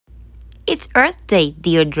It's Earth Day,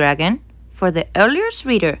 Dear Dragon, for the Earliest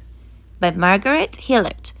Reader by Margaret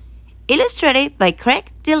Hillard, illustrated by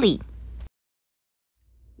Craig DeLee.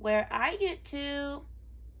 Where are you two?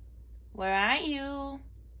 Where are you?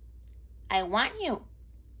 I want you.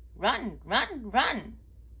 Run, run, run.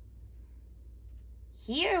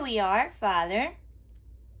 Here we are, Father.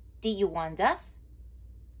 Do you want us?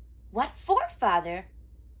 What for, Father?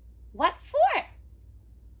 What for?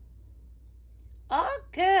 Oh,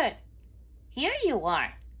 good. Here you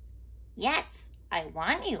are. Yes, I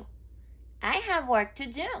want you. I have work to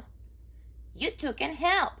do. You two can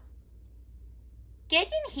help. Get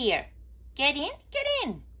in here. Get in, get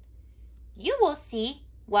in. You will see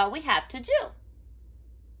what we have to do.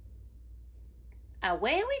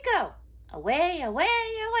 Away we go. Away, away,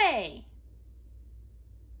 away.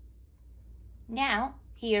 Now,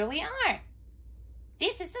 here we are.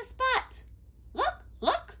 This is the spot. Look,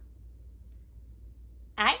 look.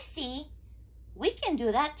 I see. We can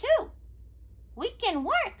do that too. We can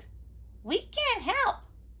work. We can help.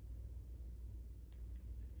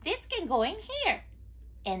 This can go in here.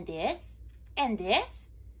 And this, and this.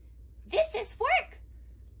 This is work.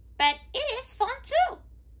 But it is fun too.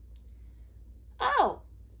 Oh,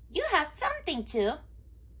 you have something too.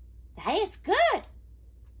 That is good.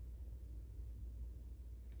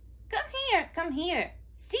 Come here, come here.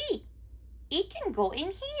 See, it can go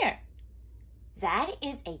in here. That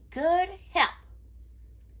is a good help.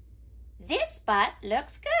 This spot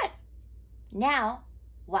looks good. Now,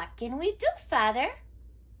 what can we do, Father?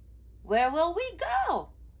 Where will we go?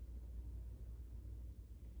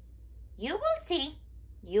 You will see.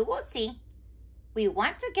 You will see. We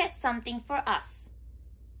want to get something for us.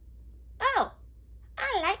 Oh,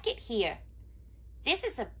 I like it here. This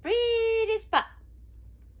is a pretty spot.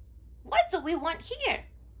 What do we want here?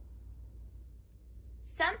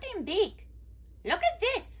 Something big. Look at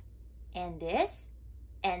this. And this.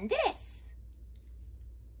 And this.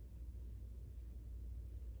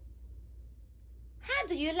 How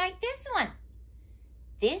do you like this one?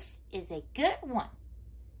 This is a good one.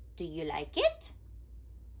 Do you like it?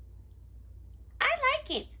 I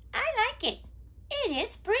like it. I like it. It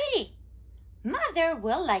is pretty. Mother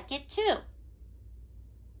will like it too.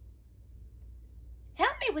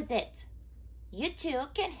 Help me with it. You two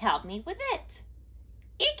can help me with it.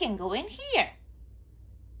 It can go in here.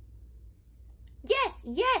 Yes,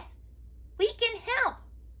 yes, we can help.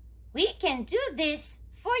 We can do this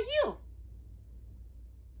for you.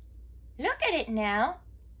 Look at it now.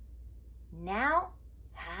 Now,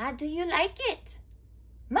 how do you like it?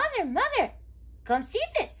 Mother, Mother, come see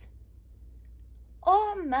this.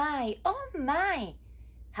 Oh my,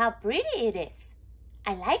 how pretty it is.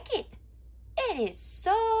 I like it. It is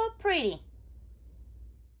so pretty.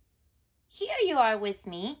 Here you are with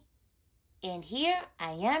me, and here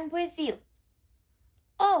I am with you.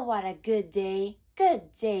 Oh, what a good day,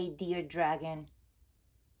 dear dragon.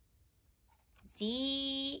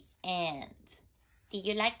 The end. Did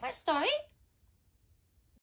you like my story?